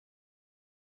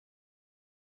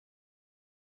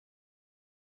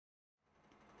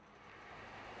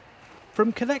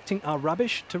From collecting our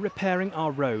rubbish to repairing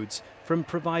our roads, from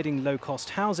providing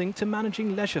low-cost housing to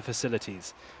managing leisure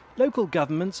facilities. Local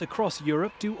governments across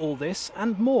Europe do all this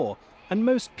and more, and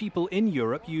most people in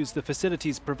Europe use the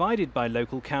facilities provided by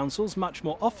local councils much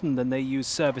more often than they use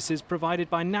services provided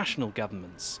by national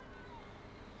governments.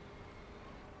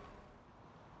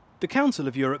 The Council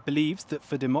of Europe believes that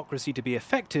for democracy to be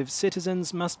effective,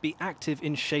 citizens must be active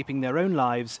in shaping their own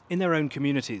lives in their own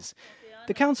communities.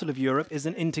 The Council of Europe is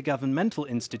an intergovernmental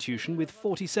institution with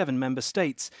 47 member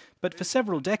states, but for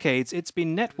several decades it's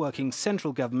been networking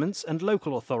central governments and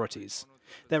local authorities.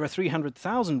 There are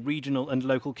 300,000 regional and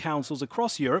local councils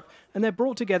across Europe, and they're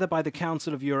brought together by the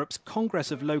Council of Europe's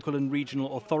Congress of Local and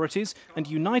Regional Authorities and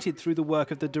united through the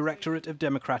work of the Directorate of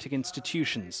Democratic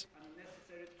Institutions.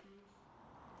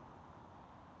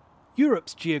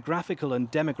 Europe's geographical and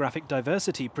demographic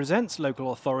diversity presents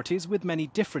local authorities with many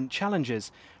different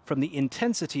challenges, from the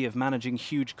intensity of managing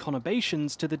huge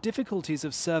conurbations to the difficulties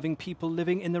of serving people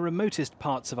living in the remotest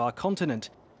parts of our continent.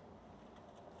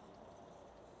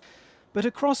 But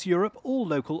across Europe, all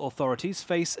local authorities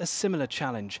face a similar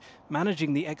challenge,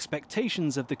 managing the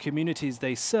expectations of the communities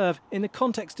they serve in the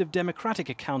context of democratic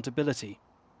accountability.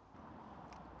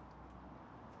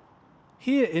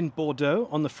 Here in Bordeaux,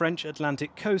 on the French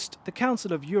Atlantic coast, the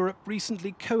Council of Europe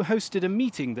recently co-hosted a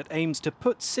meeting that aims to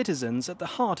put citizens at the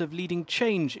heart of leading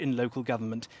change in local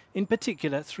government, in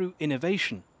particular through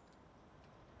innovation.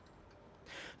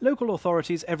 Local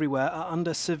authorities everywhere are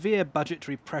under severe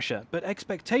budgetary pressure, but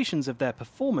expectations of their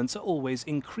performance are always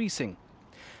increasing.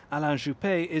 Alain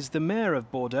Juppé is the mayor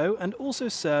of Bordeaux and also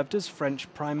served as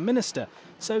French Prime Minister,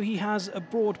 so he has a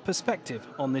broad perspective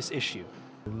on this issue.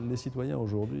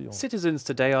 Citizens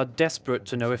today are desperate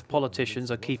to know if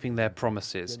politicians are keeping their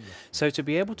promises. So to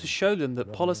be able to show them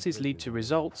that policies lead to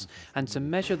results and to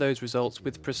measure those results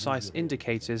with precise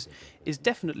indicators is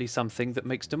definitely something that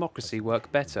makes democracy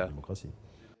work better.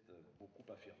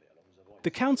 The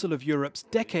Council of Europe's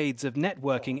decades of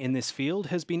networking in this field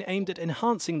has been aimed at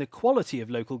enhancing the quality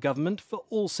of local government for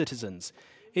all citizens.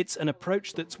 It's an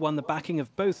approach that's won the backing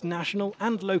of both national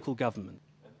and local government.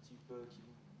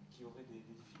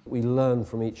 We learn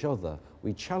from each other,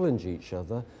 we challenge each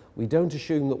other, we don't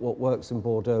assume that what works in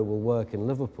Bordeaux will work in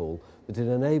Liverpool, but it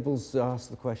enables us to ask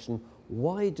the question,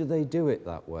 why do they do it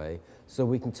that way? So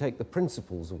we can take the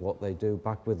principles of what they do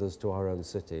back with us to our own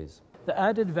cities. The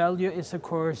added value is, of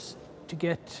course, to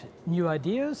get new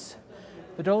ideas,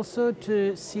 but also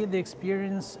to see the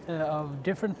experience of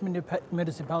different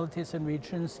municipalities and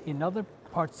regions in other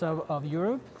parts of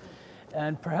Europe,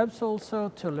 and perhaps also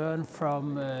to learn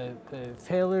from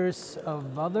failures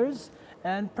of others,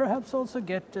 and perhaps also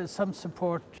get some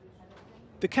support.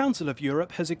 The Council of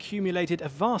Europe has accumulated a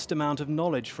vast amount of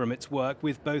knowledge from its work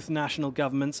with both national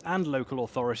governments and local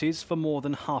authorities for more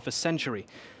than half a century.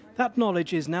 That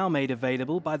knowledge is now made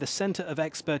available by the Centre of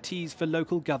Expertise for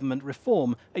Local Government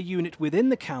Reform, a unit within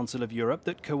the Council of Europe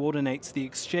that coordinates the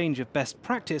exchange of best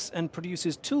practice and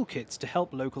produces toolkits to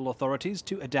help local authorities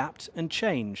to adapt and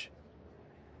change.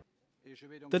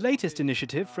 The latest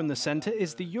initiative from the Centre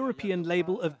is the European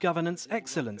Label of Governance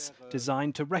Excellence,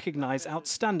 designed to recognise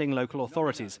outstanding local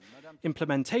authorities.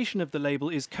 Implementation of the label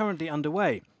is currently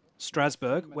underway.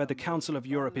 Strasbourg, where the Council of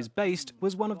Europe is based,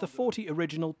 was one of the 40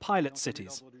 original pilot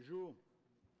cities.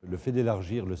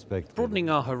 Broadening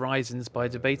our horizons by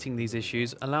debating these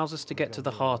issues allows us to get to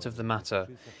the heart of the matter.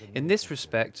 In this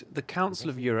respect, the Council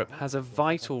of Europe has a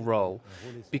vital role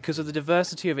because of the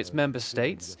diversity of its member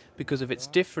states, because of its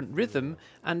different rhythm,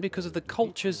 and because of the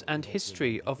cultures and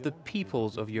history of the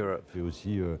peoples of Europe.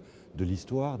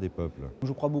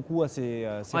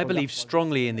 I believe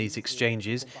strongly in these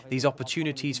exchanges, these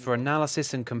opportunities for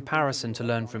analysis and comparison to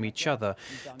learn from each other.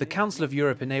 The Council of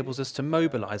Europe enables us to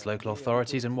mobilise local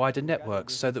authorities and wider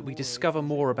networks so that we discover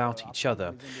more about each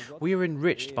other. We are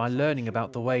enriched by learning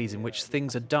about the ways in which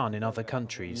things are done in other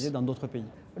countries. The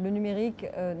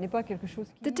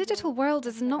digital world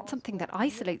is not something that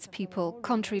isolates people,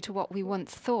 contrary to what we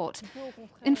once thought.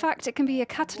 In fact, it can be a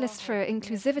catalyst for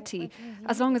inclusivity,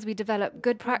 as long as we develop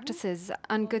good practices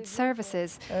and good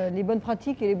services. And it's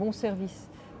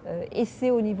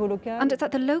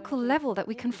at the local level that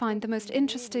we can find the most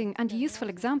interesting and useful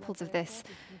examples of this.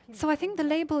 So I think the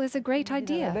label is a great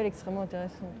idea.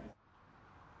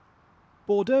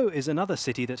 Bordeaux is another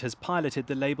city that has piloted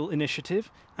the label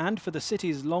initiative, and for the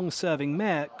city's long-serving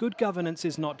mayor, good governance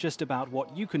is not just about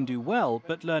what you can do well,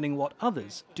 but learning what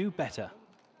others do better.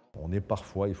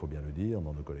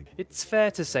 It's fair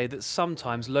to say that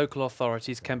sometimes local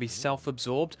authorities can be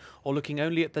self-absorbed or looking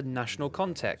only at the national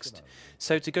context.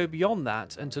 So to go beyond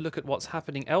that and to look at what's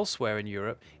happening elsewhere in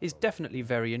Europe is definitely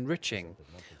very enriching.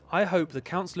 I hope the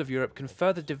Council of Europe can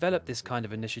further develop this kind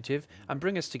of initiative and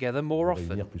bring us together more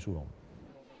often.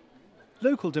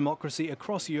 Local democracy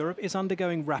across Europe is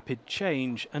undergoing rapid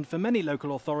change, and for many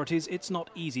local authorities it's not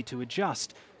easy to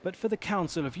adjust. But for the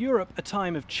Council of Europe, a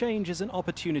time of change is an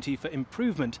opportunity for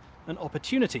improvement, an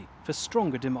opportunity for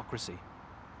stronger democracy.